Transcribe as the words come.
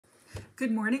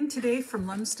Good morning today from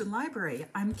Lumsden Library.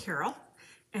 I'm Carol,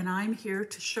 and I'm here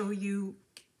to show you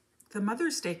the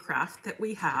Mother's Day craft that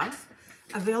we have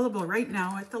available right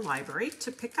now at the library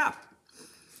to pick up.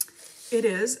 It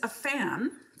is a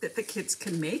fan that the kids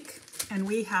can make, and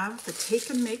we have the take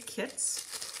and make kits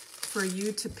for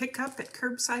you to pick up at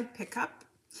curbside pickup.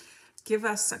 Give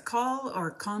us a call or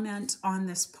comment on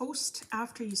this post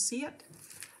after you see it.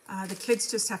 The kids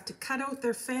just have to cut out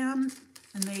their fan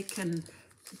and they can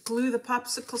glue the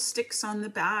popsicle sticks on the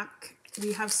back.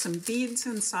 We have some beads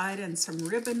inside and some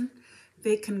ribbon.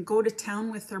 They can go to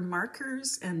town with their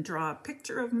markers and draw a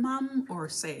picture of Mom or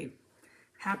say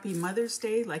Happy Mother's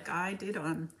Day like I did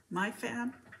on my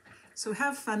fan. So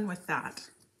have fun with that.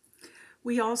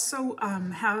 We also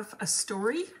have a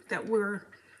story that we're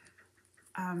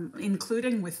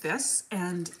including with this,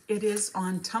 and it is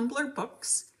on Tumble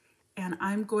Books, and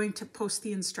I'm going to post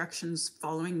the instructions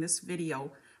following this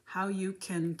video how you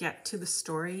can get to the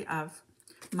story of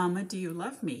Mama, Do You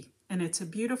Love Me? And it's a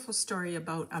beautiful story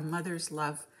about a mother's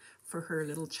love for her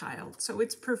little child. So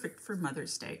it's perfect for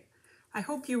Mother's Day. I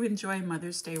hope you enjoy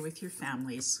Mother's Day with your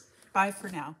families. Bye for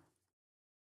now.